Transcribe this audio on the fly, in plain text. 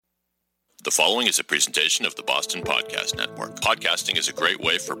The following is a presentation of the Boston Podcast Network. Podcasting is a great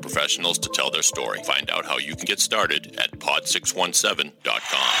way for professionals to tell their story. Find out how you can get started at pod617.com.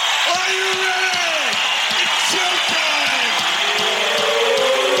 Are you ready? It's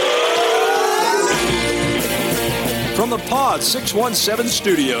showtime! From the Pod 617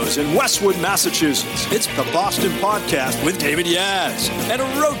 studios in Westwood, Massachusetts, it's the Boston Podcast with David Yaz and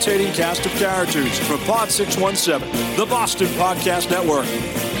a rotating cast of characters from Pod 617, the Boston Podcast Network.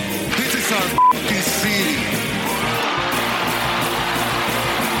 This is our f***ing city.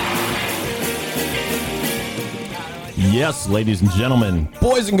 Yes, ladies and gentlemen,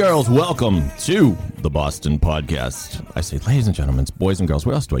 boys and girls, welcome to the Boston Podcast. I say ladies and gentlemen, boys and girls.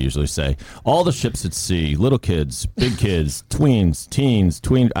 What else do I usually say? All the ships at sea, little kids, big kids, tweens, teens,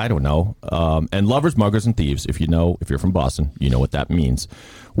 I don't know. And lovers, muggers, and thieves. If you're from Boston, you know what that means.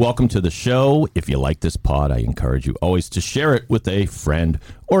 Welcome to the show. If you like this pod, I encourage you always to share it with a friend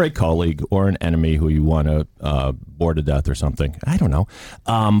or a colleague or an enemy who you want to bore to death or something. I don't know.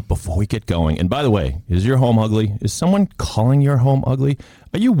 Before we get going, and by the way, is your home ugly? Is someone calling your home ugly?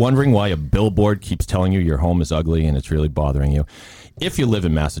 Are you wondering why a billboard keeps telling you your home is ugly and it's really bothering you? If you live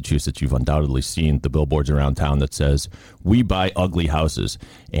in Massachusetts, you've undoubtedly seen the billboards around town that says, "We buy ugly houses."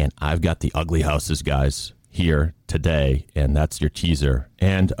 And I've got the ugly houses guys here today, and that's your teaser.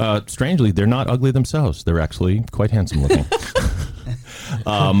 And strangely, they're not ugly themselves. They're actually quite handsome looking.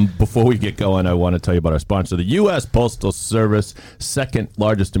 Before we get going, I want to tell you about our sponsor, the U.S. Postal Service, second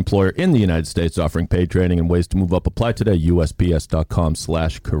largest employer in the United States, offering paid training and ways to move up. Apply today,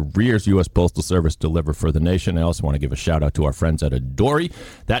 USPS.com/careers. U.S. Postal Service, deliver for the nation. I also want to give a shout out to our friends at Adori.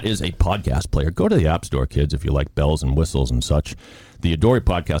 That is a podcast player. Go to the App Store, kids, if you like bells and whistles and such. The Adori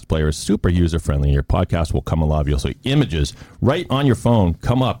podcast player is super user-friendly. Your podcast will come alive. You'll see images right on your phone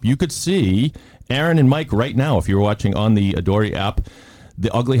come up. You could see Aaron and Mike right now if you were watching on the Adori app,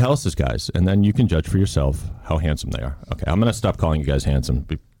 the ugly houses guys, and then you can judge for yourself how handsome they are. Okay, I'm going to stop calling you guys handsome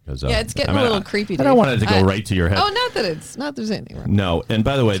because yeah, it's getting a little creepy. I don't want it to go right to your head. Oh, not that there's anything wrong. No, and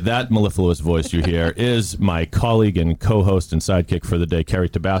by the way, that mellifluous voice you hear is my colleague and co-host and sidekick for the day, Carrie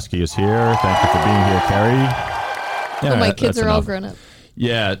Tabaski is here. Thank you for being here, Carrie. Yeah, my kids are all grown up.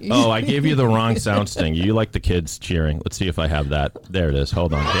 Yeah. Oh, I gave you the wrong sound sting. You like the kids cheering. Let's see if I have that. There it is.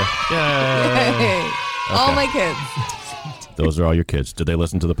 Hold on. Yeah. Yay. Okay. All my kids. Those are all your kids. Did they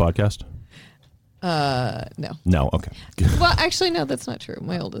listen to the podcast? No. No. Okay. Well, actually, no, that's not true.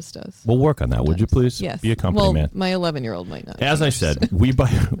 My oldest does. We'll work on that. Would you please? Yes. Be a company man. My 11-year-old might not. As I said, we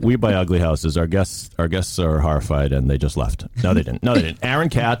buy ugly houses. Our guests are horrified, and they just left. No, they didn't. Aaron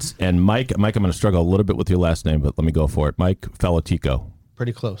Katz and Mike. Mike, I'm going to struggle a little bit with your last name, but let me go for it. Mike Falatico.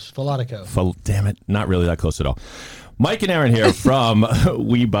 Pretty close. Falatico. Damn it. Not really that close at all. Mike and Aaron here from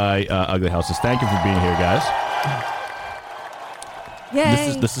We Buy Ugly Houses. Thank you for being here, guys.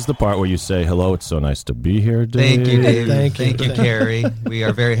 Yay. This is the part where you say, hello, it's so nice to be here, Dave. Thank you, Dave. Thank you. Carrie. We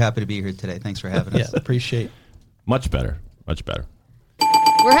are very happy to be here today. Thanks for having us. Yeah, appreciate. Much better. We're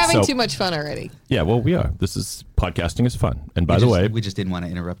having too much fun already. Yeah, well, we are. Podcasting is fun. And by the way, we just didn't want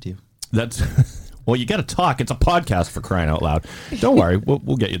to interrupt you. That's... Well, you got to talk. It's a podcast, for crying out loud. Don't worry.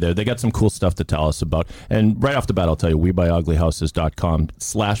 We'll get you there. They got some cool stuff to tell us about. And right off the bat, I'll tell you,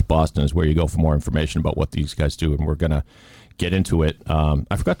 WeBuyUglyHouses.com/Boston is where you go for more information about what these guys do. And we're going to get into it.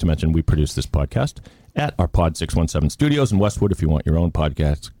 I forgot to mention, we produce this podcast at our Pod 617 studios in Westwood. If you want your own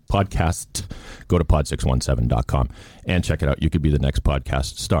podcast, go to pod617.com and check it out. You could be the next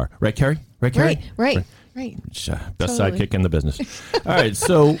podcast star. Right, Carrie? Right, Carrie? Right. Best Totally. sidekick in the business. All right,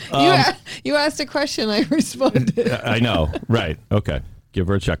 so... you asked a question, I responded. I know, right. Okay. Give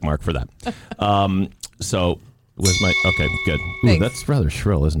her a check mark for that. So, where's my... Okay, good. Ooh, Thanks. that's rather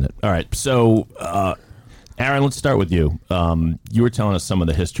shrill, isn't it? All right, so, Aaron, let's start with you. You were telling us some of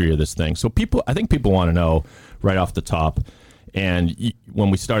the history of this thing. So I think people want to know right off the top, and when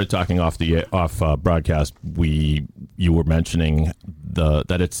we started talking off broadcast, you were mentioning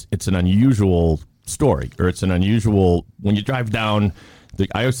that it's an unusual story, or it's an unusual, when you drive down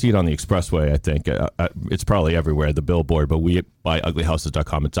I see it on the expressway. I think it's probably everywhere, the billboard, but we buy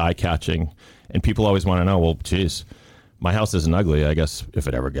uglyhouses.com. It's eye-catching, and people always want to know, well, geez, my house isn't ugly. I guess if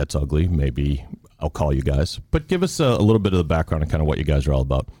it ever gets ugly, maybe I'll call you guys. But give us a little bit of the background and kind of what you guys are all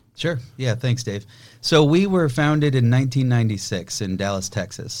about. Sure. Yeah, thanks, Dave. So we were founded in 1996 in Dallas,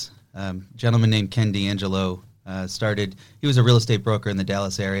 Texas. A gentleman named Ken D'Angelo started. He was a real estate broker in the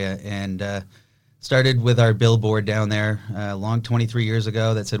Dallas area, and started with our billboard down there 23 years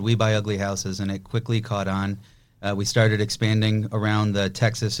ago that said, "We buy ugly houses," and it quickly caught on. We started expanding around the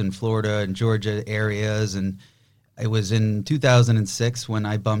Texas and Florida and Georgia areas, and It was in 2006 when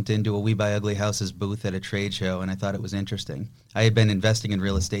I bumped into a We Buy Ugly Houses booth at a trade show, and I thought it was interesting. I had been investing in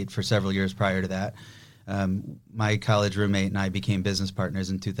real estate for several years prior to that. My college roommate and I became business partners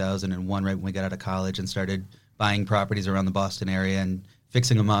in 2001, right when we got out of college, and started buying properties around the Boston area and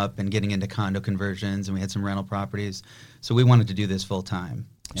fixing them up and getting into condo conversions, and we had some rental properties. So we wanted to do this full time.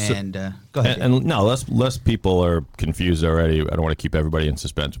 And go ahead. And no, less people are confused already. I don't want to keep everybody in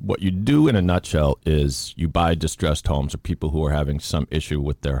suspense. What you do in a nutshell is you buy distressed homes or people who are having some issue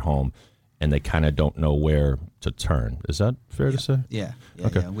with their home, and they kind of don't know where to turn. Is that fair to say? Yeah.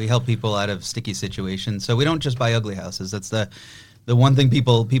 Okay. Yeah. We help people out of sticky situations. So we don't just buy ugly houses. That's the one thing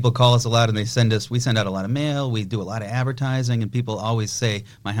people call us a lot, and we send out a lot of mail. We do a lot of advertising, and people always say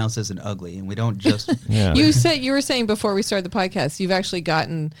my house isn't ugly, and we don't just. Yeah. You were saying before we started the podcast, you've actually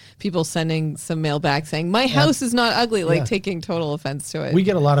gotten people sending some mail back saying my house is not ugly, like taking total offense to it. We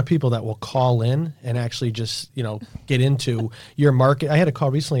get a lot of people that will call in and actually just get into your market. I had a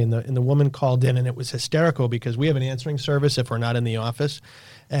call recently, and the woman called in, and it was hysterical because we have an answering service if we're not in the office.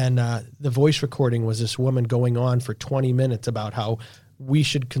 And the voice recording was this woman going on for 20 minutes about how we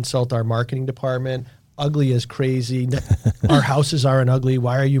should consult our marketing department. Ugly is crazy. Our houses aren't ugly.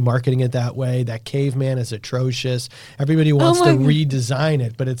 Why are you marketing it that way? That caveman is atrocious. Everybody wants to redesign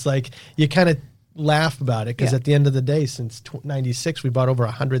it, but it's like you kind of laugh about it because at the end of the day, since 96, we bought over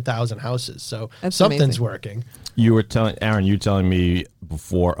 100,000 houses. So something's amazing. working. You were telling Aaron, you were telling me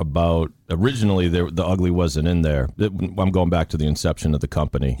before about originally the ugly wasn't in there. I'm going back to the inception of the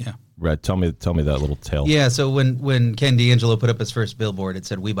company. Yeah. Red, tell me that little tale. Yeah, so when Ken D'Angelo put up his first billboard, it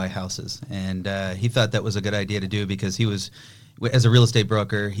said "We Buy Houses," and he thought that was a good idea to do because he was, as a real estate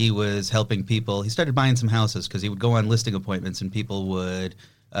broker, he was helping people. He started buying some houses because he would go on listing appointments and people would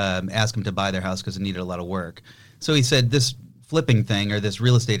ask him to buy their house because it needed a lot of work. So he said, this flipping thing or this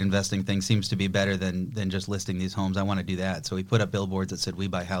real estate investing thing seems to be better than just listing these homes. I want to do that. So he put up billboards that said "We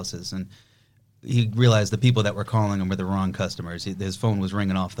Buy Houses," and he realized the people that were calling him were the wrong customers. His phone was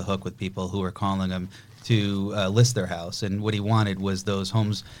ringing off the hook with people who were calling him to list their house. And what he wanted was those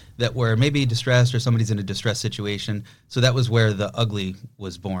homes that were maybe distressed or somebody's in a distressed situation. So that was where the ugly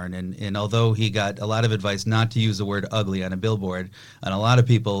was born. And although he got a lot of advice not to use the word ugly on a billboard, and a lot of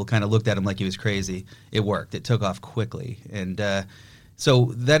people kind of looked at him like he was crazy, it worked. It took off quickly. And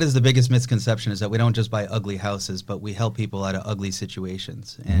so that is the biggest misconception, is that we don't just buy ugly houses, but we help people out of ugly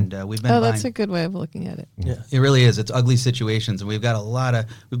situations. And we've been that's a good way of looking at it. Yeah. It really is. It's ugly situations, and we bought a lot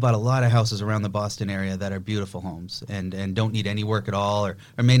of houses around the Boston area that are beautiful homes and don't need any work at all, or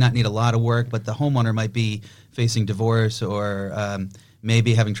may not need a lot of work, but the homeowner might be facing divorce or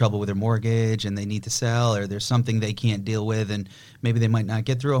maybe having trouble with their mortgage and they need to sell, or there's something they can't deal with, and maybe they might not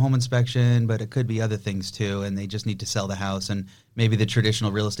get through a home inspection, but it could be other things too, and they just need to sell the house, and maybe the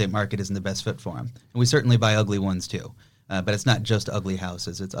traditional real estate market isn't the best fit for them. And we certainly buy ugly ones too, but it's not just ugly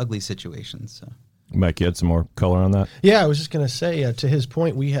houses, it's ugly situations. So. Mike, you had some more color on that? Yeah, I was just going to say, to his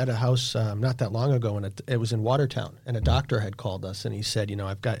point, we had a house not that long ago, and it was in Watertown, and a doctor had called us, and he said,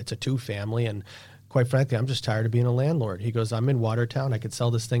 it's a 2-family, and quite frankly, I'm just tired of being a landlord. He goes, I'm in Watertown. I could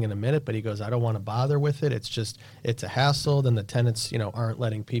sell this thing in a minute, but he goes, I don't want to bother with it. It's a hassle. Then the tenants, aren't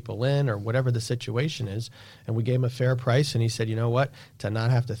letting people in or whatever the situation is. And we gave him a fair price. And he said, you know what, to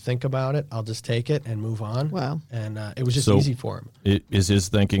not have to think about it, I'll just take it and move on. Wow. And it was just easy for him. Is his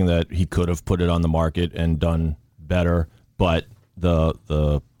thinking that he could have put it on the market and done better, but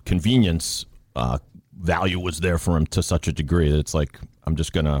the convenience value was there for him to such a degree that it's like, I'm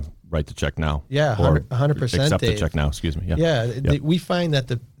just going to write the check now. Yeah, 100%. Accept Dave. the check now, excuse me. Yeah, we find that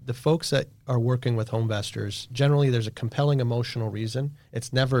the folks that are working with home investors, generally there's a compelling emotional reason.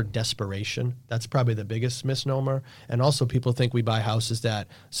 It's never desperation. That's probably the biggest misnomer. And also people think we buy houses that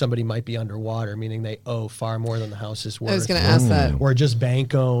somebody might be underwater, meaning they owe far more than the house is worth. I was going to ask that. Or just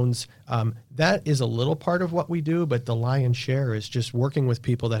bank owns. That is a little part of what we do, but the lion's share is just working with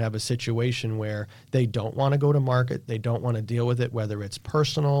people that have a situation where they don't want to go to market, they don't want to deal with it, whether it's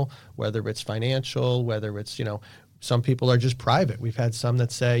personal, whether it's financial, whether it's, some people are just private. We've had some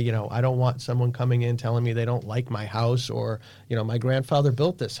that say, I don't want someone coming in telling me they don't like my house, or, my grandfather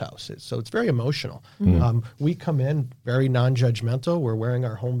built this house. So it's very emotional. Mm-hmm. We come in very non-judgmental. We're wearing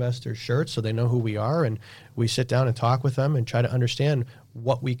our home investors shirts so they know who we are, and we sit down and talk with them and try to understand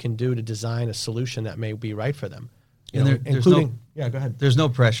what we can do to design a solution that may be right for them. Go ahead. There's no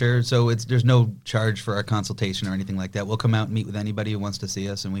pressure, so there's no charge for our consultation or anything like that. We'll come out and meet with anybody who wants to see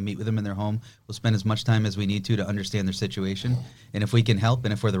us, and we meet with them in their home. We'll spend as much time as we need to understand their situation, and if we can help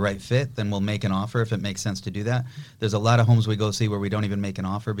and if we're the right fit, then we'll make an offer if it makes sense to do that. There's a lot of homes we go see where we don't even make an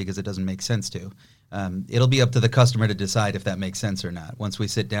offer because it doesn't make sense to. It'll be up to the customer to decide if that makes sense or not once we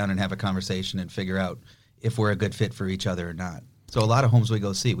sit down and have a conversation and figure out if we're a good fit for each other or not. So a lot of homes we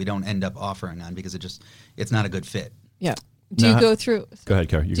go see, we don't end up offering on because it's not a good fit. Yeah. Do you go through? Go ahead,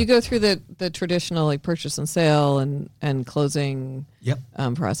 Carrie. Do you go through the traditional like purchase and sale and closing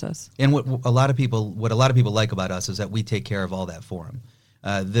process? And what a lot of people like about us is that we take care of all that for them.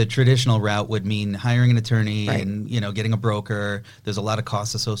 The traditional route would mean hiring an attorney and getting a broker. There's a lot of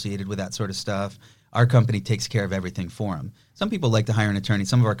costs associated with that sort of stuff. Our company takes care of everything for them. Some people like to hire an attorney.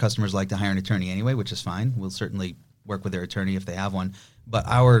 Some of our customers like to hire an attorney anyway, which is fine. We'll certainly work with their attorney if they have one. But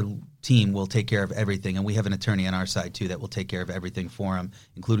our team will take care of everything, and we have an attorney on our side too that will take care of everything for them,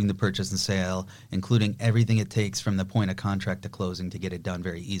 including the purchase and sale, including everything it takes from the point of contract to closing to get it done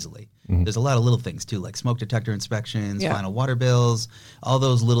very easily. There's a lot of little things too, like smoke detector inspections, final water bills, all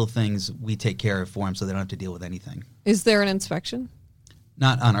those little things we take care of for them so they don't have to deal with anything. Is there an inspection?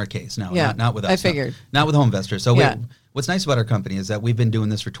 Not on our case, no. Yeah, not with us. I figured. No. Not with HomeVestor. So what's nice about our company is that we've been doing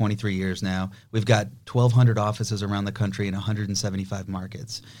this for 23 years now. We've got 1,200 offices around the country in 175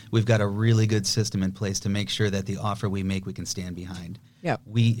 markets. We've got a really good system in place to make sure that the offer we make we can stand behind. Yeah.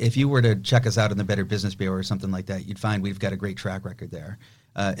 If you were to check us out in the Better Business Bureau or something like that, you'd find we've got a great track record there.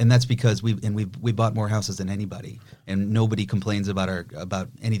 And that's because we bought more houses than anybody, and nobody complains about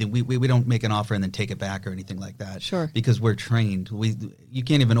anything. We don't make an offer and then take it back or anything like that. Sure. Because we're trained. You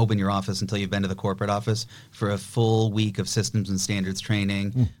can't even open your office until you've been to the corporate office for a full week of systems and standards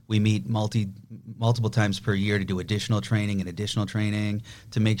training. We meet multiple times per year to do additional training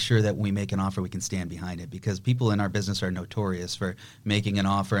to make sure that when we make an offer we can stand behind it, because people in our business are notorious for making an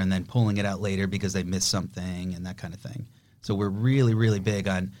offer and then pulling it out later because they missed something and that kind of thing. So we're really, really big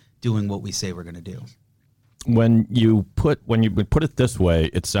on doing what we say we're going to do. When you put it this way,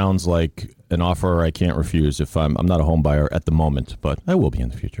 it sounds like an offer I can't refuse if I'm not a home buyer at the moment, but I will be in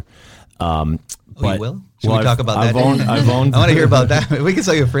the future. You will? Should we talk about I've that? I've owned. I want to hear about that. We can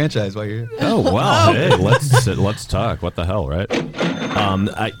sell you a franchise while you're here. Oh wow! Hey, let's talk. What the hell, right?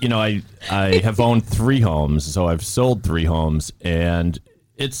 I have owned 3 homes, so I've sold 3 homes, and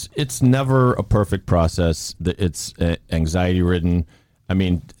it's never a perfect process. It's anxiety ridden. I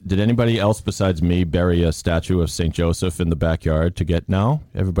mean, did anybody else besides me bury a statue of St. Joseph in the backyard to get? No,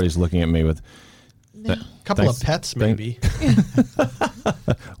 everybody's looking at me with. No. Couple of pets, maybe.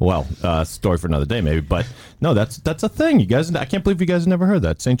 Well, story for another day, maybe. But no, that's a thing. You guys, I can't believe you guys never heard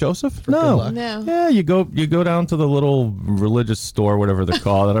that. St. Joseph? No. Yeah, you go down to the little religious store, whatever they're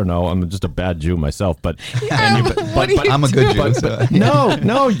called. I don't know. I'm just a bad Jew myself, but I'm a good Jew.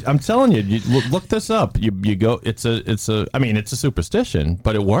 No, I'm telling you, look this up. You go. It's a superstition,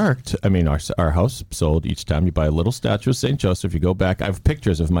 but it worked. I mean, our house sold each time you buy a little statue of St. Joseph. You go back. I have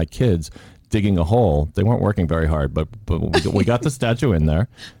pictures of my kids digging a hole. They weren't working very hard, but we got the statue in there,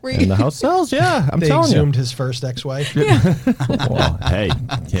 and the house sells. Yeah, I'm telling you. They exhumed his first ex-wife. Well, hey.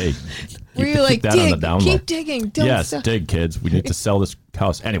 Were you like, keep digging, don't yes, stop. dig, kids. We need to sell this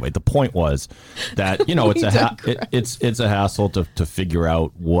house. Anyway, the point was that it's a hassle to figure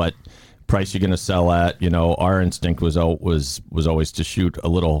out what price you're going to sell at. Our instinct was always to shoot a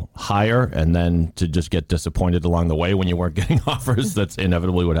little higher and then to just get disappointed along the way when you weren't getting offers. That's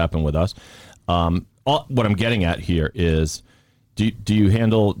inevitably what happened with us. What I'm getting at here is, do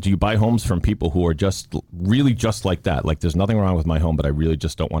you buy homes from people who are just really just like that? Like, there's nothing wrong with my home, but I really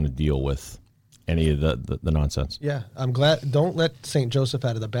just don't want to deal with any of the nonsense. Yeah, I'm glad. Don't let St. Joseph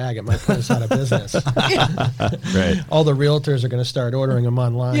out of the bag. It might put us out of business. Right. All the realtors are going to start ordering them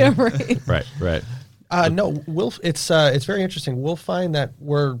online. Yeah, right. Right. No, it's very interesting. We'll find that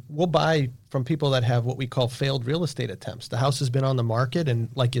we'll buy from people that have what we call failed real estate attempts. The house has been on the market, and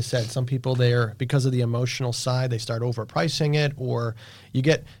like you said, some people because of the emotional side, they start overpricing it, or you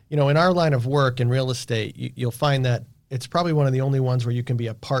get, in our line of work in real estate, you'll find that it's probably one of the only ones where you can be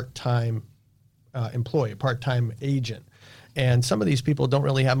a part-time employee, a part-time agent. And some of these people don't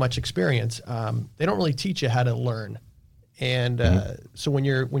really have much experience. They don't really teach you how to learn. And so when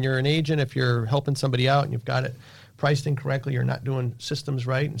you're an agent, if you're helping somebody out and you've got it priced incorrectly, you're not doing systems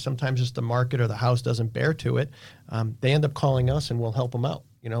right, and sometimes just the market or the house doesn't bear to it, they end up calling us and we'll help them out.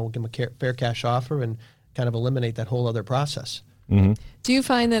 We'll give them a fair cash offer and kind of eliminate that whole other process. Mm-hmm. Do you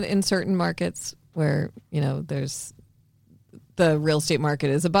find that in certain markets where, there's the real estate market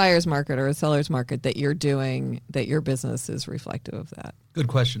is a buyer's market or a seller's market, that your business is reflective of that? Good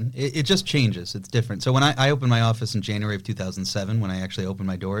question. It just changes. It's different. So when I opened my office in January of 2007, when I actually opened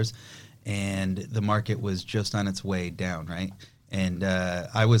my doors, and the market was just on its way down, right? And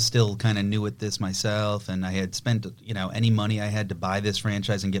I was still kind of new at this myself, and I had spent any money I had to buy this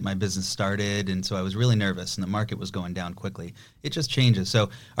franchise and get my business started, and so I was really nervous, and the market was going down quickly. It just changes. So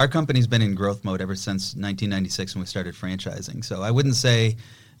our company's been in growth mode ever since 1996 when we started franchising. So I wouldn't say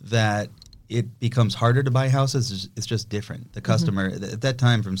that it becomes harder to buy houses. It's just different. The customer at that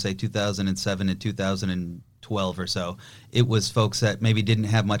time, from say 2007 to 2012 or so, it was folks that maybe didn't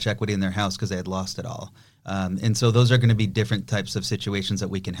have much equity in their house because they had lost it all. And so those are going to be different types of situations that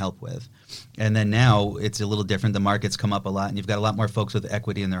we can help with. And then now it's a little different. The market's come up a lot, and you've got a lot more folks with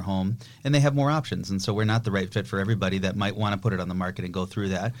equity in their home, and they have more options. And so we're not the right fit for everybody that might want to put it on the market and go through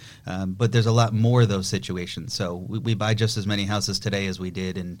that. But there's a lot more of those situations. So we buy just as many houses today as we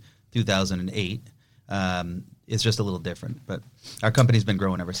did in 2008. It's just a little different, but our company's been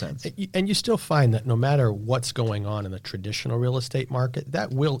growing ever since. And you still find that no matter what's going on in the traditional real estate market,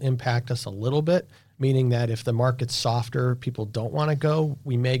 that will impact us a little bit, meaning that if the market's softer, people don't want to go,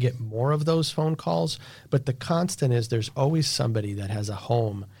 we may get more of those phone calls. But the constant is there's always somebody that has a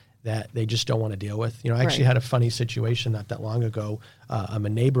home that they just don't want to deal with. You know, I actually had a funny situation not that long ago. I'm a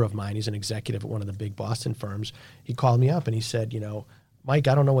neighbor of mine. He's an executive at one of the big Boston firms. He called me up and he said, you know, Mike,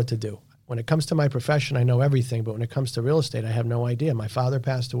 I don't know what to do. When it comes to my profession, I know everything, but when it comes to real estate, I have no idea. My father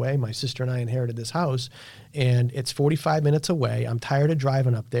passed away. My sister and I inherited this house, and it's 45 minutes away. I'm tired of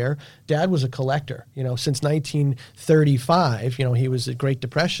driving up there. Dad was a collector, you know, since 1935. You know, he was a Great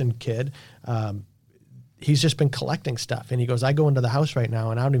Depression kid. He's just been collecting stuff, and he goes, I go into the house right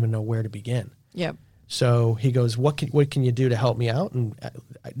now, and I don't even know where to begin. Yep. So he goes, what can you do to help me out? And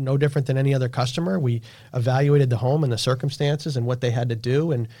no different than any other customer, we evaluated the home and the circumstances and what they had to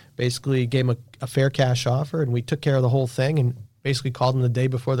do, and basically gave him a fair cash offer, and we took care of the whole thing, and basically called him the day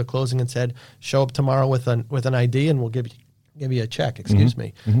before the closing and said, show up tomorrow with an ID and we'll give you a check, excuse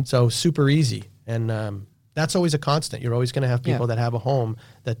me. So super easy. And that's always a constant. You're always going to have people that have a home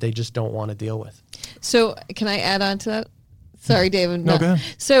that they just don't want to deal with. So can I add on to that? Sorry, David. No, go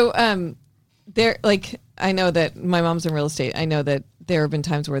ahead. So there, like, I know that my mom's in real estate. I know that there have been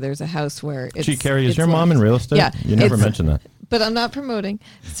times where there's a house where it's... Gee, Carrie, is your mom in real estate? Yeah. You never mentioned that. But I'm not promoting.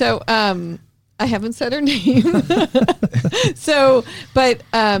 So I haven't said her name. So, but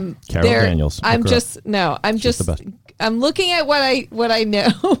Carol Daniels. I'm just I'm looking at what I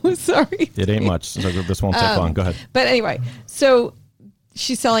know. Sorry. It ain't much. So this won't take long. Go ahead. But anyway, so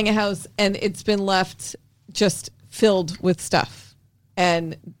she's selling a house and it's been left just filled with stuff.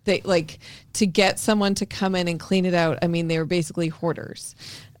 And they to get someone to come in and clean it out. I mean, they were basically hoarders.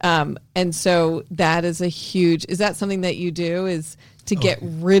 And so that is is that something that you do, is to get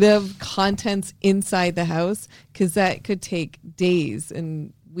rid of contents inside the house? Because that could take days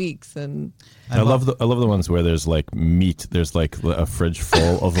and weeks. And I love the ones where there's like meat. There's like a fridge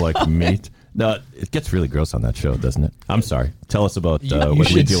full of like meat. No, it gets really gross on that show, doesn't it? I'm sorry. Tell us about you what we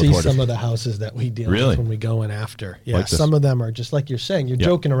should deal see with hoarders. some of the houses that we deal with when we go in after. Yeah, like some of them are just like you're saying. You're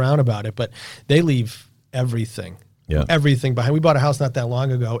joking around about it, but they leave everything. Yeah. Everything behind. We bought a house not that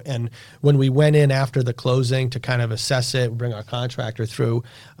long ago, and when we went in after the closing to kind of assess it, bring our contractor through,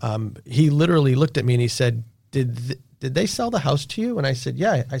 he literally looked at me and he said, Did they sell the house to you? And I said,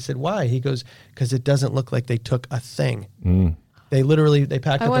 yeah. I said, why? He goes, because it doesn't look like they took a thing. They literally, they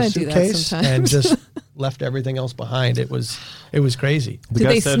packed up a suitcase and just left everything else behind. It was crazy. Did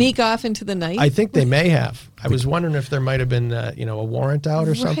they sneak off into the night? I think they may have. I was wondering if there might have been, a warrant out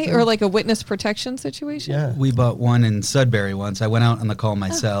or something. Or like a witness protection situation? Yeah. We bought one in Sudbury once. I went out on the call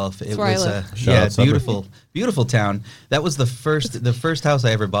myself. It was beautiful town. That was the first house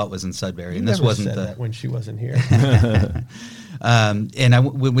I ever bought was in Sudbury, and this wasn't that when she wasn't here. When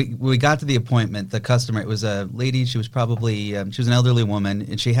we got to the appointment, the customer, it was a lady. She was probably she was an elderly woman,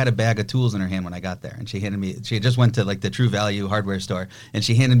 and she had a bag of tools in her hand when I got there. And she handed me. She had just went to like the True Value hardware store, and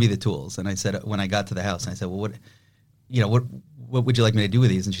she handed me the tools. And I said, when I got to the house, I said, well, what would you like me to do with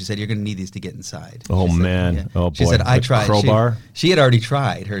these? And she said, you're going to need these to get inside. Oh, she man. Said, Oh, boy. She said, I tried. Crowbar? She had already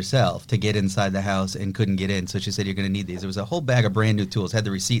tried herself to get inside the house and couldn't get in. So she said, you're going to need these. There was a whole bag of brand new tools, had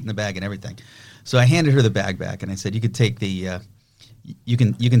the receipt in the bag and everything. So I handed her the bag back, and I said, you could take the you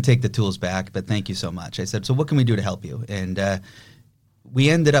can take the tools back, but thank you so much. I said, so what can we do to help you? And we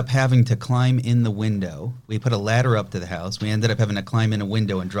ended up having to climb in the window. We put a ladder up to the house. We ended up having to climb in a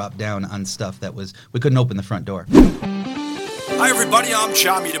window and drop down on stuff that we couldn't open the front door. Hi, everybody. I'm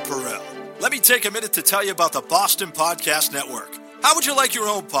Jamie DePerel. Let me take a minute to tell you about the Boston Podcast Network. How would you like your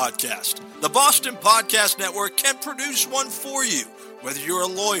own podcast? The Boston Podcast Network can produce one for you. Whether you're a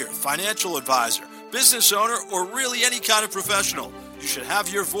lawyer, financial advisor, business owner, or really any kind of professional, you should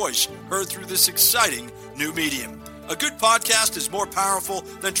have your voice heard through this exciting new medium. A good podcast is more powerful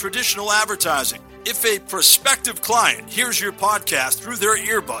than traditional advertising. If a prospective client hears your podcast through their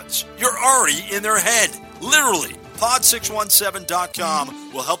earbuds, you're already in their head. Literally,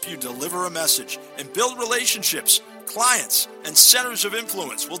 pod617.com will help you deliver a message and build relationships. Clients and centers of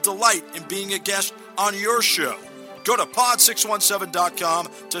influence will delight in being a guest on your show. Go to pod617.com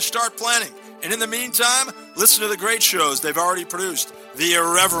to start planning And in the meantime, listen to the great shows they've already produced. The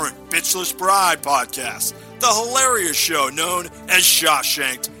Irreverent Bitchless Bride podcast, the hilarious show known as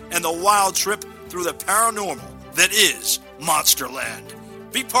Shawshanked, and the wild trip through the paranormal that is Monsterland.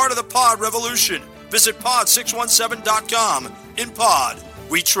 Be part of the pod revolution. Visit pod617.com. In Pod,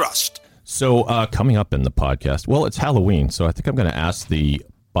 we trust. So coming up in the podcast, well, it's Halloween, so I think I'm going to ask the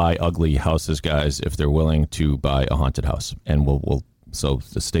Buy Ugly Houses guys if they're willing to buy a haunted house, and we'll so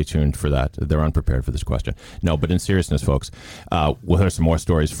stay tuned for that. They're unprepared for this question. No, but in seriousness, folks, we'll hear some more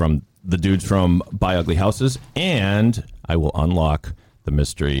stories from the dudes from Buy Ugly Houses, and I will unlock the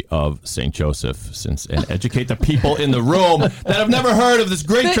mystery of St. Joseph and educate the people in the room that have never heard of this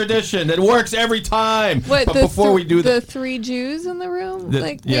great tradition that works every time. What, but before we do the three Jews in the room?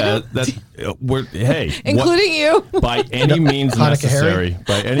 Hey. Including you. By any means necessary.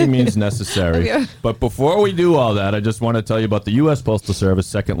 By any means necessary. Yeah. But before we do all that, I just want to tell you about the U.S. Postal Service,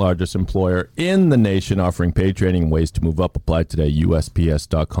 second largest employer in the nation, offering paid training and ways to move up. Apply today,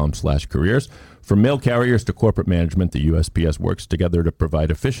 USPS.com/careers. From mail carriers to corporate management, the USPS works together to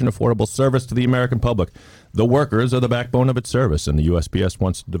provide efficient, affordable service to the American public. The workers are the backbone of its service, and the USPS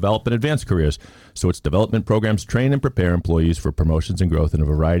wants to develop and advance careers. So its development programs train and prepare employees for promotions and growth in a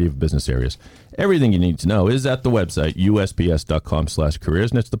variety of business areas. Everything you need to know is at the website,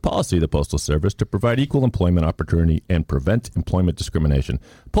 USPS.com/careers, and it's the policy of the Postal Service to provide equal employment opportunity and prevent employment discrimination.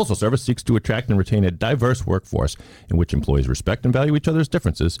 Postal Service seeks to attract and retain a diverse workforce in which employees respect and value each other's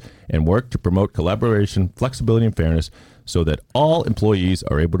differences and work to promote collaboration, flexibility, and fairness so that all employees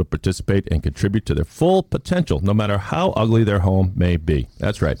are able to participate and contribute to their full potential, no matter how ugly their home may be.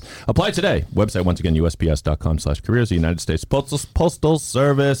 That's right. Apply today. Website, once again, USPS.com/careers. The United States Postal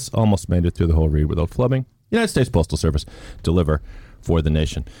Service. Almost made it through the whole read without flubbing. United States Postal Service. Deliver for the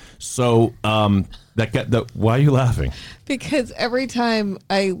nation. So, why are you laughing? Because every time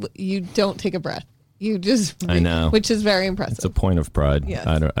you don't take a breath. You just, I know. Which is very impressive. It's a point of pride. Yes.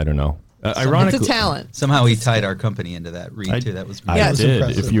 I don't know. Ironically, it's a talent. Somehow he tied our company into that read too. That was I Yes. did.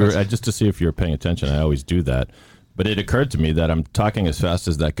 Impressive. If you're just to see if you're paying attention, I always do that. But it occurred to me that I'm talking as fast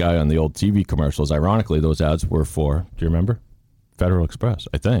as that guy on the old TV commercials. Ironically, those ads were for. Do you remember? Federal Express,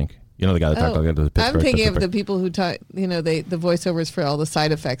 I think. You know the guy that talked about the Pittsburgh. I'm thinking of the people who talk. You know, the voiceovers for all the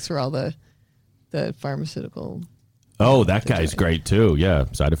side effects for all the pharmaceutical. Oh, that guy's great too. Yeah,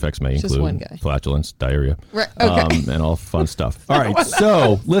 side effects may Just one include guy. flatulence, diarrhea, Right, okay. and all fun stuff. All right,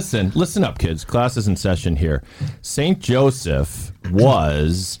 so listen up, kids. Class is in session here. Saint Joseph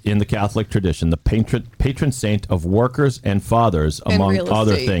was, in the Catholic tradition, the patron saint of workers and fathers, And among real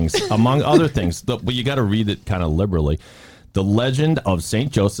other estate. things. Among other things, but you got to read it kind of liberally. The legend of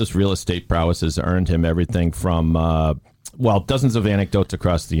Saint Joseph's real estate prowess has earned him everything from dozens of anecdotes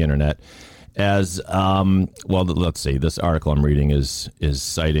across the internet. As let's see. This article I'm reading is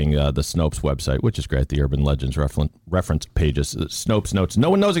citing the Snopes website, which is great. The Urban Legends reference pages. Snopes notes: no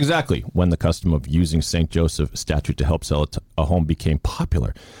one knows exactly when the custom of using Saint Joseph statue to help sell a home became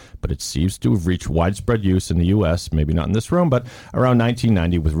popular, but it seems to have reached widespread use in the U.S. Maybe not in this room, but around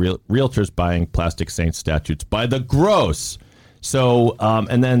 1990, with realtors buying plastic saint statues by the gross. So,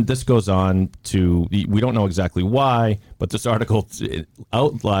 and then this goes on to, we don't know exactly why, but this article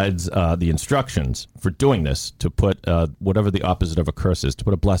outlines the instructions for doing this, to put whatever the opposite of a curse is, to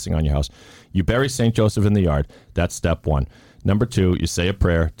put a blessing on your house. You bury St. Joseph in the yard. That's step one. Number two, you say a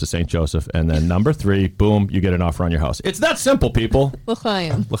prayer to St. Joseph. And then number three, boom, you get an offer on your house. It's that simple, people.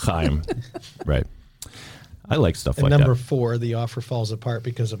 L'chaim. L'chaim. Right. I like stuff And like number that. 4, the offer falls apart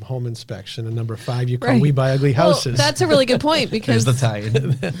because of home inspection. And number 5, you call Right. We Buy Ugly Houses. Well, that's a really good point There's because the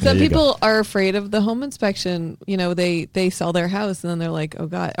tie-in. some you people are afraid of the home inspection. You know, they sell their house and then they're like, oh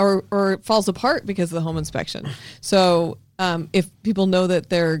God, or it falls apart because of the home inspection. So if people know that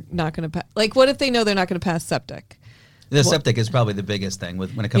they're not going to pass, like what if they know they're not going to pass septic? The septic is probably the biggest thing when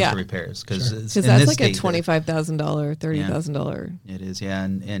it comes Yeah. to repairs because Because that's like a $25,000, $30,000. It is, yeah,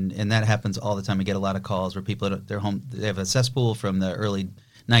 and that happens all the time. We get a lot of calls where people at their home, they have a cesspool from the early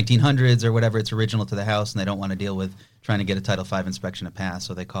 1900s or whatever. It's original to the house, and they don't want to deal with trying to get a Title V inspection to pass.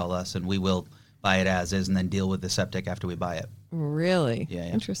 So they call us, and we will buy it as is, and then deal with the septic after we buy it. Really? Yeah.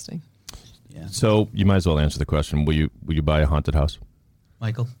 Interesting. Yeah, So you might as well answer the question. Will you buy a haunted house?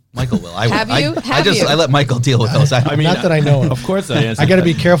 Michael will. I Have will. you? I just you? I let Michael deal with those. I mean, Not that I know of. Of course I answered. I got to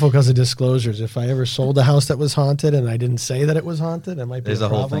be that. careful because of disclosures. If I ever sold a house that was haunted and I didn't say that it was haunted, it might be There's a a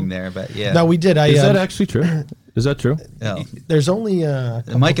whole problem. thing there, but yeah. No, we did. Is that actually true? Is that true? No. There's only a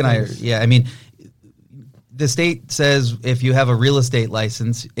couple Mike and I are, things. yeah, I mean, the state says if you have a real estate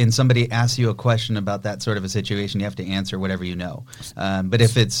license and somebody asks you a question about that sort of a situation, you have to answer whatever you know. But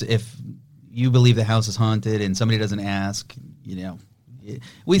if you believe the house is haunted and somebody doesn't ask,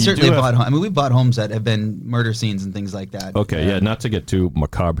 We certainly do have- bought. I mean, we bought homes that have been murder scenes and things like that. Okay, yeah, not to get too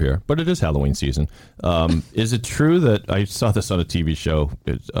macabre here, but it is Halloween season. Is it true that I saw this on a TV show,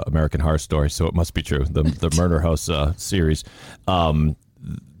 it's American Horror Story, so it must be true, the Murder House series.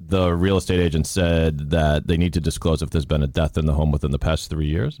 The real estate agent said that they need to disclose if there's been a death in the home within the past 3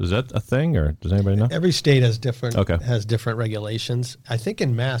 years. Is that a thing, or does anybody know? Every state has different Okay. regulations. I think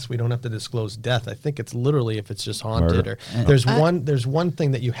in Mass we don't have to disclose death. I think it's literally if it's just haunted Murder. or there's one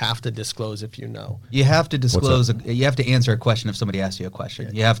thing that you have to disclose if you know. You have to disclose. You have to answer a question if somebody asks you a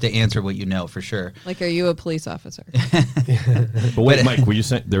question. You have to answer what you know for sure. Like, are you a police officer? But wait, Mike, were you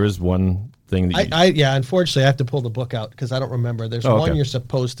saying there is one thing that you... Unfortunately, I have to pull the book out because I don't remember. There's Oh, one okay. you're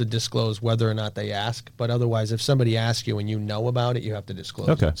supposed to disclose whether or not they ask, but otherwise, if somebody asks you and you know about it, you have to disclose.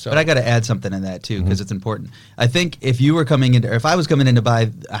 Okay. It. So, But I got to add something to that too because it's important. I think if you were coming in, or if I was coming in to buy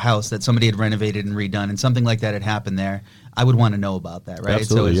a house that somebody had renovated and redone, and something like that had happened there, I would want to know about that, right?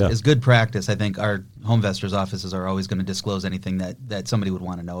 Absolutely, so yeah. it's good practice. I think our home investors offices are always going to disclose anything that somebody would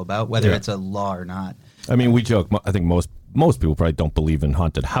want to know about, whether Yeah. it's a law or not. I mean, we joke. I think most people probably don't believe in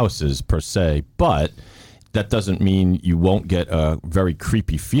haunted houses per se, but that doesn't mean you won't get a very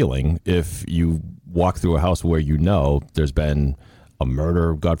creepy feeling if you walk through a house where you know there's been a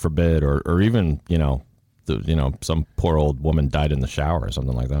murder, God forbid, or even some poor old woman died in the shower or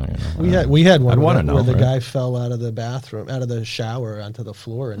something like that. You know? we had one I'd where, wanna know, where the right? guy fell out of the shower onto the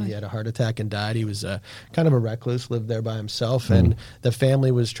floor, and he had a heart attack and died. He was kind of a recluse, lived there by himself, and the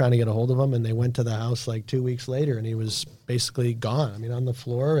family was trying to get a hold of him, and they went to the house like 2 weeks later, and he was basically gone. I mean, on the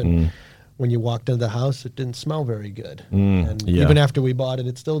floor, and when you walked into the house, it didn't smell very good. And yeah. even after we bought it,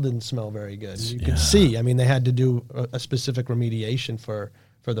 it still didn't smell very good. You could see. I mean, they had to do a specific remediation for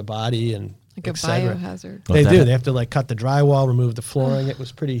the body and Like a et cetera. biohazard. They that- do. They have to like cut the drywall, remove the flooring. It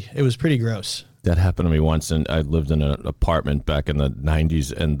was pretty gross. That happened to me once, and I lived in an apartment back in the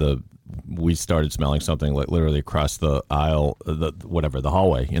 90s, and we started smelling something like literally across the aisle, the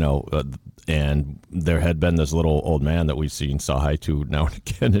hallway, and there had been this little old man that we saw hi to now and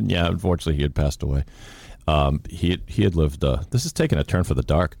again, and yeah, unfortunately he had passed away. He had lived. This is taking a turn for the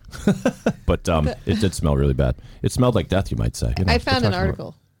dark, but it did smell really bad. It smelled like death, you might say. I found an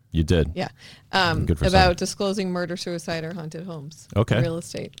article. You did? Yeah. Good for about some. disclosing murder, suicide, or haunted homes. Okay. In real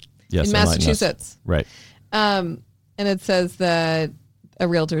estate. Yes, in enlighten us. Massachusetts. Right. And it says that a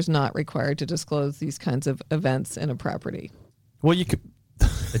realtor is not required to disclose these kinds of events in a property. Well, you could.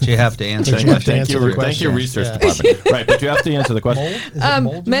 But you have to answer. You have to Thank answer you, the thank question. you, research Yeah. department. Right, but you have to answer the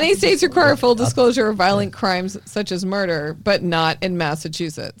question. Many states require full disclosure of violent crimes such as murder, but not in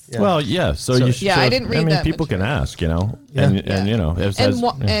Massachusetts. Yeah. Well, yeah. So you should. Yeah, I didn't read I mean, that people can material. ask, Yeah.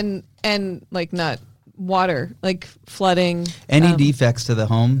 and And like not water, like flooding. Any defects to the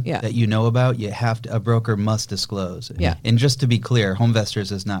home Yeah. that you know about, a broker must disclose. Yeah. And just to be clear, Home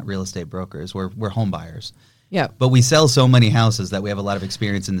Investors is not real estate brokers. We're home buyers. Yeah. But we sell so many houses that we have a lot of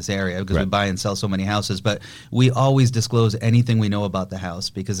experience in this area because we Right. buy and sell so many houses. But we always disclose anything we know about the house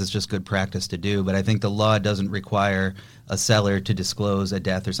because it's just good practice to do. But I think the law doesn't require a seller to disclose a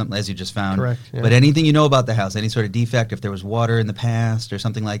death or something, as you just found. Correct, yeah. But anything you know about the house, any sort of defect, if there was water in the past or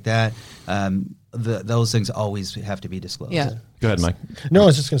something like that, those things always have to be disclosed. Yeah. Go ahead, Mike. No, I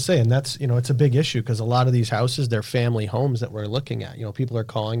was just going to say, and that's, it's a big issue because a lot of these houses, they're family homes that we're looking at. People are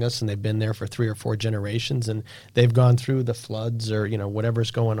calling us and they've been there for 3 or 4 generations and they've gone through the floods or,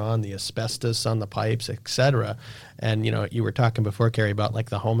 whatever's going on, the asbestos on the pipes, et cetera. And, you were talking before, Carrie, about like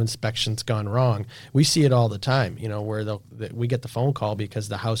the home inspection's gone wrong. We see it all the time, where we get the phone call because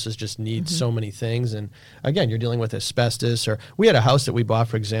the houses just need so many things. And again, you're dealing with asbestos, or we had a house that we bought,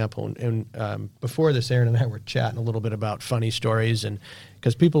 for example, and before this, Aaron and I were chatting a little bit about funny stories, and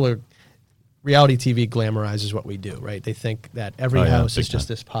because reality TV glamorizes what we do, right? They think that every Oh, yeah, house big is just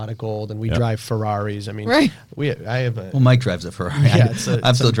time. this pot of gold, and we Yep. drive Ferraris. I mean, Right. I have a Well, Mike drives a Ferrari. Yeah,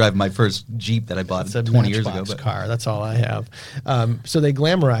 I'm still driving my first Jeep that I bought it's a 20 years ago. Matchbox But car. That's all I have. So they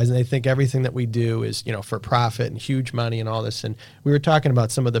glamorize and they think everything that we do is, for profit and huge money and all this. And we were talking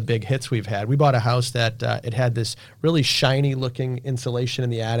about some of the big hits we've had. We bought a house that it had this really shiny looking insulation in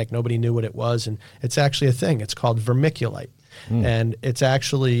the attic. Nobody knew what it was. And it's actually a thing. It's called vermiculite. And it's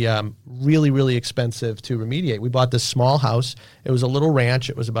actually really, really expensive to remediate. We bought this small house. It was a little ranch.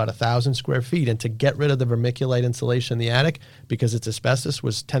 It was about 1,000 square feet. And to get rid of the vermiculite insulation in the attic, because it's asbestos,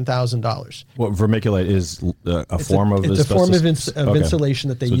 was $10,000. What vermiculite is a form of It's asbestos? a form of Okay. insulation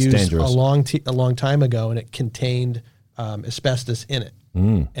that they So it's used dangerous. a long time ago, and it contained asbestos in it.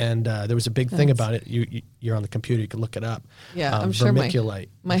 And there was a big thing about it. You're on the computer, you can look it up. Yeah, I'm sure vermiculite.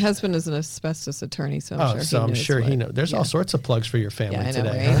 my husband is an asbestos attorney, so I'm sure he knows. There's all sorts of plugs for your family I know,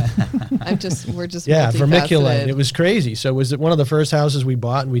 today. right? We're just vermiculite. multifaceted. It was crazy. So it was one of the first houses we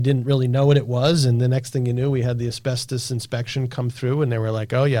bought, and we didn't really know what it was. And the next thing you knew, we had the asbestos inspection come through, and they were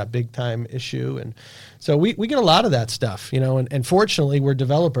like, "Oh yeah, big time issue." And so we get a lot of that stuff, and fortunately we're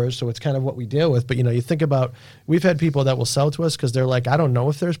developers, so it's kind of what we deal with. But you think about, we've had people that will sell to us because they're like, I don't know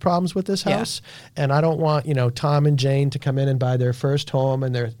if there's problems with this house, and I don't want Tom and Jane to come in and buy their first home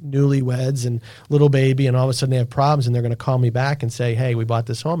and they're newlyweds and little baby, and all of a sudden they have problems, and they're going to call me back and say, hey, we bought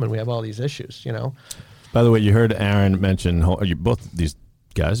this home and we have all these issues. By the way, you heard Aaron mention, you both these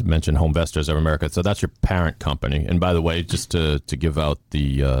guys mentioned Homevestors of America, so that's your parent company. And by the way, just to give out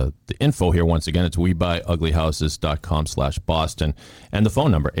the info here once again, it's WeBuyUglyHouses.com/Boston, and the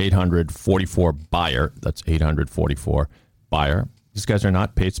phone number 800-44-BUYER. That's 800-44-BUYER. These guys are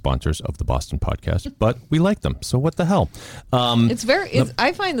not paid sponsors of the Boston podcast, but we like them. So what the hell?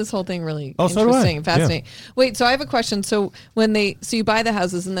 I find this whole thing really so do I. interesting and fascinating. Yeah. Wait, so I have a question. So you buy the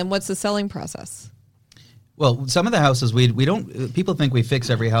houses, and then what's the selling process? Well, some of the houses we don't. People think we fix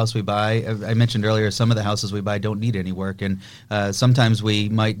every house we buy. I mentioned earlier, some of the houses we buy don't need any work, and sometimes we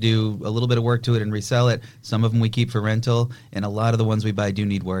might do a little bit of work to it and resell it. Some of them we keep for rental, and a lot of the ones we buy do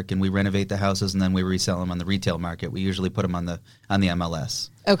need work, and we renovate the houses and then we resell them on the retail market. We usually put them on the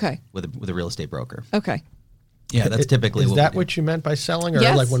MLS. Okay. With a real estate broker. Okay. Yeah, that's typically. Is that what you meant by selling, or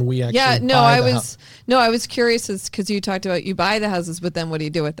yes. like when we actually? I was curious because you talked about you buy the houses, but then what do you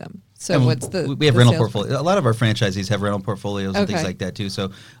do with them? So and what's the? We have the rental sales portfolios. A lot of our franchisees have rental portfolios and things like that too.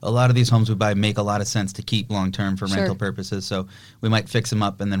 So a lot of these homes we buy make a lot of sense to keep long term for rental purposes. So we might fix them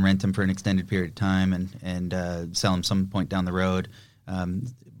up and then rent them for an extended period of time and sell them some point down the road.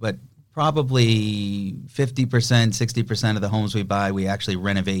 But probably 50%, 60% of the homes we buy, we actually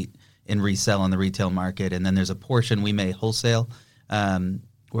renovate and resell on the retail market. And then there's a portion we may wholesale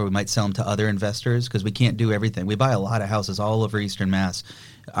where we might sell them to other investors because we can't do everything. We buy a lot of houses all over Eastern Mass.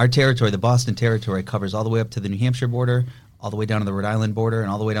 Our territory, the Boston territory, covers all the way up to the New Hampshire border, all the way down to the Rhode Island border, and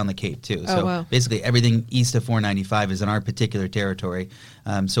all the way down the Cape too. So basically everything east of 495 is in our particular territory.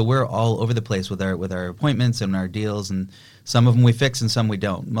 So we're all over the place with our appointments and our deals, and some of them we fix and some we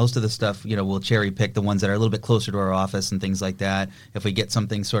don't. Most of the stuff, we'll cherry pick the ones that are a little bit closer to our office and things like that. If we get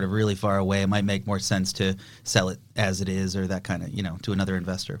something sort of really far away, it might make more sense to sell it as it is or that kind of, to another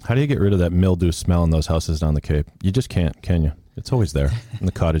investor. How do you get rid of that mildew smell in those houses down the Cape? You just can't, can you? It's always there in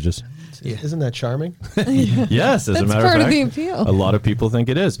the cottages. Yeah. Isn't that charming? Yes, as a matter part of fact. of the appeal. A lot of people think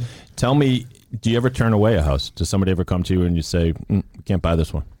it is. Tell me, do you ever turn away a house? Does somebody ever come to you and you say, we can't buy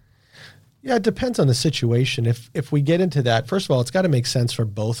this one? Yeah, it depends on the situation. If we get into that, first of all, it's got to make sense for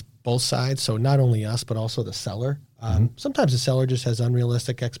both sides. So not only us, but also the seller. Sometimes the seller just has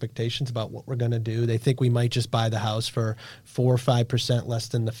unrealistic expectations about what we're going to do. They think we might just buy the house for 4 or 5% less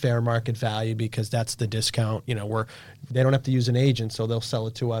than the fair market value because that's the discount. They don't have to use an agent, so they'll sell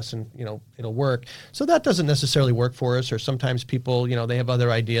it to us and, it'll work. So that doesn't necessarily work for us. Or sometimes people, they have other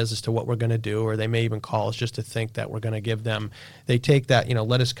ideas as to what we're going to do, or they may even call us just to think that we're going to give them. They take that,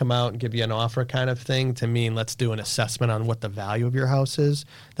 let us come out and give you an offer kind of thing to mean let's do an assessment on what the value of your house is.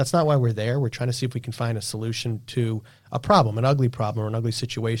 That's not why we're there. We're trying to see if we can find a solution to a problem, an ugly problem or an ugly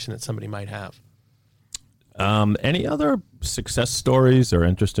situation that somebody might have. Any other success stories or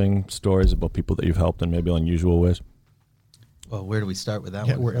interesting stories about people that you've helped in maybe unusual ways? Well, where do we start with that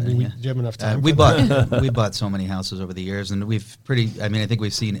Yeah, one? do you have enough time? We bought so many houses over the years, and I think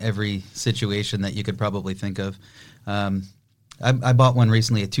we've seen every situation that you could probably think of. I bought one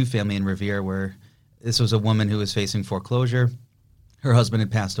recently, a 2-family in Revere, where this was a woman who was facing foreclosure. Her husband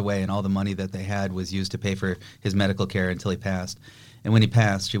had passed away, and all the money that they had was used to pay for his medical care until he passed. And when he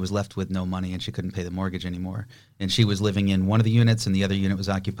passed, she was left with no money, and she couldn't pay the mortgage anymore. And she was living in one of the units, and the other unit was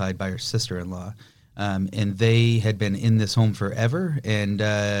occupied by her sister-in-law. And they had been in this home forever and,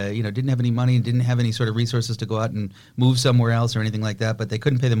 didn't have any money and didn't have any sort of resources to go out and move somewhere else or anything like that, but they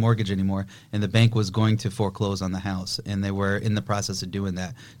couldn't pay the mortgage anymore, and the bank was going to foreclose on the house, and they were in the process of doing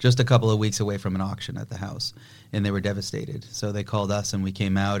that, just a couple of weeks away from an auction at the house, and they were devastated. So they called us, and we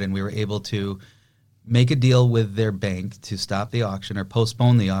came out, and we were able to make a deal with their bank to stop the auction or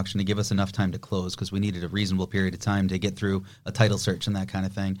postpone the auction to give us enough time to close because we needed a reasonable period of time to get through a title search and that kind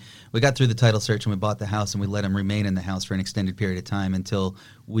of thing. We got through the title search and we bought the house and we let them remain in the house for an extended period of time until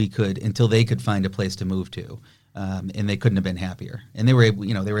they could find a place to move to. And they couldn't have been happier. And they were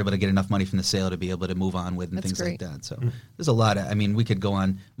able to get enough money from the sale to be able to move on with and That's things great. like that. So there's a lot of, we could go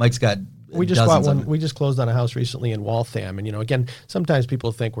on. Mike's got We just bought one. We just closed on a house recently in Waltham, and again, sometimes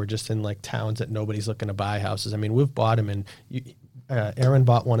people think we're just in like towns that nobody's looking to buy houses. We've bought them, and Aaron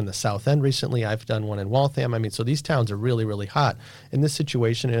bought one in the South End recently. I've done one in Waltham. I mean, so these towns are really, really hot. In this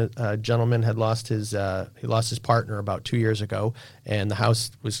situation, a gentleman had lost his partner about 2 years ago, and the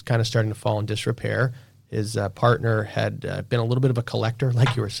house was kind of starting to fall in disrepair. His partner had been a little bit of a collector,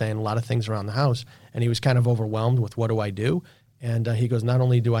 like you were saying, a lot of things around the house, and he was kind of overwhelmed with what do I do? And he goes, not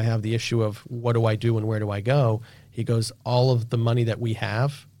only do I have the issue of what do I do and where do I go, he goes, all of the money that we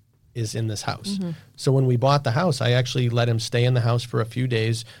have is in this house. Mm-hmm. So when we bought the house, I actually let him stay in the house for a few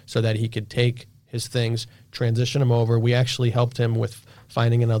days so that he could take his things, transition them over. We actually helped him with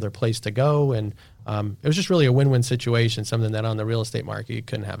finding another place to go. And it was just really a win-win situation, something that on the real estate market you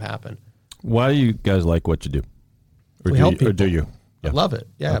couldn't have happen. Why do you guys like what you do? We help people. Or do you? I love it.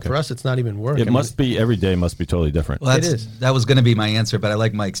 Yeah, okay. For us, it's not even work. It must be, every day must be totally different. Well, it is. That was going to be my answer, but I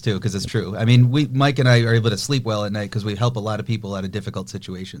like Mike's too, because it's true. I mean, Mike and I are able to sleep well at night because we help a lot of people out of difficult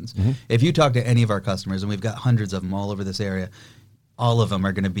situations. Mm-hmm. If you talk to any of our customers, and we've got hundreds of them all over this area, all of them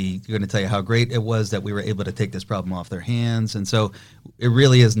are going to tell you how great it was that we were able to take this problem off their hands. And so it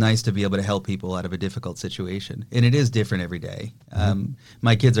really is nice to be able to help people out of a difficult situation. And it is different every day. Mm-hmm.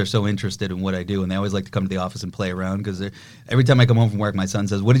 My kids are so interested in what I do, and they always like to come to the office and play around because every time I come home from work, my son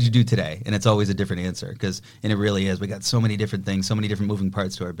says, "What did you do today?" And it's always a different answer and it really is. We got so many different things, so many different moving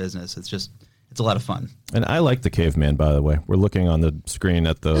parts to our business. It's a lot of fun. And I like the caveman, by the way. We're looking on the screen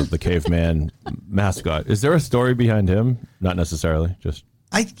at the caveman mascot. Is there a story behind him? Not necessarily, just...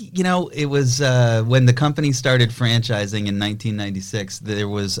 It was when the company started franchising in 1996, there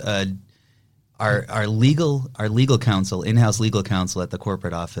was our legal counsel, in-house legal counsel at the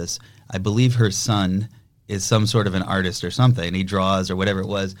corporate office. I believe her son is some sort of an artist or something. He draws or whatever it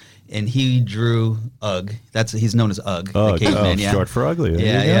was, and he drew Ugg. He's known as Ugg. Ugg, the caveman, short for ugly.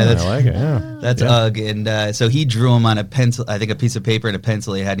 Yeah, I like it. Yeah, that's Ugg, and so he drew him on a pencil. I think a piece of paper and a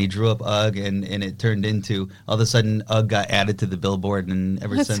pencil he had. And he drew up Ugg, and it turned into all of a sudden Ugg got added to the billboard, and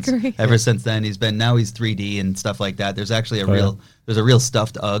ever since then he's 3D and stuff like that. There's actually there's a real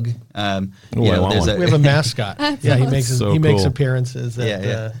stuffed Ugg. We have a mascot. Yeah, he makes appearances.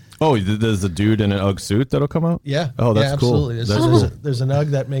 Oh, there's a dude in an Ugg suit that'll come out? Yeah. Oh, that's absolutely. Cool. There's an Ugg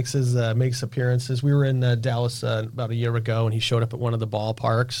that makes appearances. We were in Dallas about a year ago, and he showed up at one of the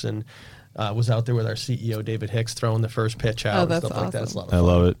ballparks and was out there with our CEO, David Hicks, throwing the first pitch out and stuff like that. It's a lot of fun. I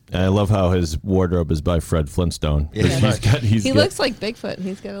love it. And I love how his wardrobe is by Fred Flintstone. Yeah. He looks like Bigfoot.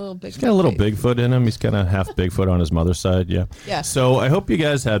 He's got a little Bigfoot. He's got a little Bigfoot in him. He's kind of half Bigfoot on his mother's side. Yeah. Yeah. So I hope you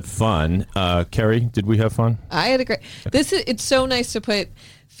guys had fun. Carrie, did we have fun? I had a great... It's so nice to put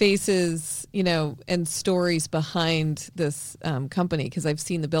faces, and stories behind this company, because I've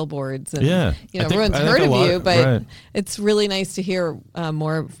seen the billboards and everyone's heard of you, but it's really nice to hear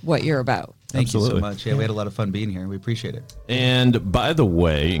more of what you're about. Thank you so much. Yeah, we had a lot of fun being here. We appreciate it. And by the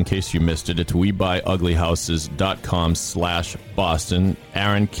way, in case you missed it, it's WeBuyUglyHouses.com/Boston.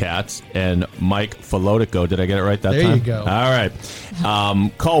 Aaron Katz and Mike Folotico. Did I get it right that time? There you go. All right.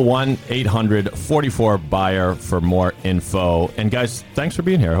 Call 1-800-44-BUYER for more info. And guys, thanks for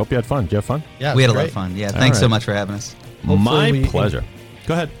being here. I hope you had fun. Did you have fun? Yeah, we had a lot of fun. Yeah, thanks so much for having us. My pleasure.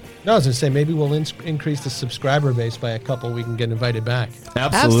 Go ahead. No, I was going to say, maybe we'll increase the subscriber base by a couple. We can get invited back.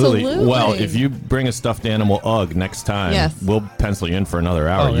 Absolutely. Well, if you bring a stuffed animal Ugg next time, we'll pencil you in for another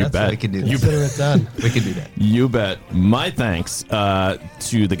hour. You bet. We can do that. Consider it done. We can do that. You bet. My thanks to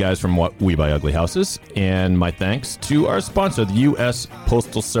the guys from We Buy Ugly Houses, and my thanks to our sponsor, the U.S.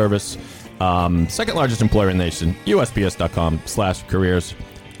 Postal Service, second largest employer in the nation, USPS.com/careers.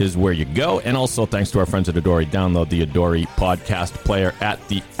 Is where you go. And also thanks to our friends at Adori. Download the Adori podcast player at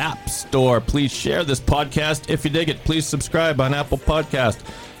the App Store. Please share this podcast if you dig it. Please subscribe on Apple Podcast.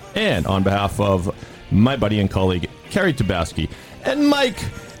 And on behalf of my buddy and colleague Carrie Tabaski and Mike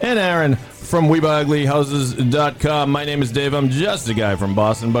and Aaron from WeBuyUglyHouses.com, my name is Dave. I'm just a guy from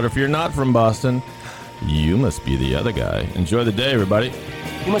Boston, but if you're not from Boston, you must be the other guy. Enjoy the day, everybody.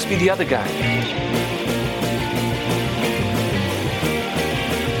 You must be the other guy.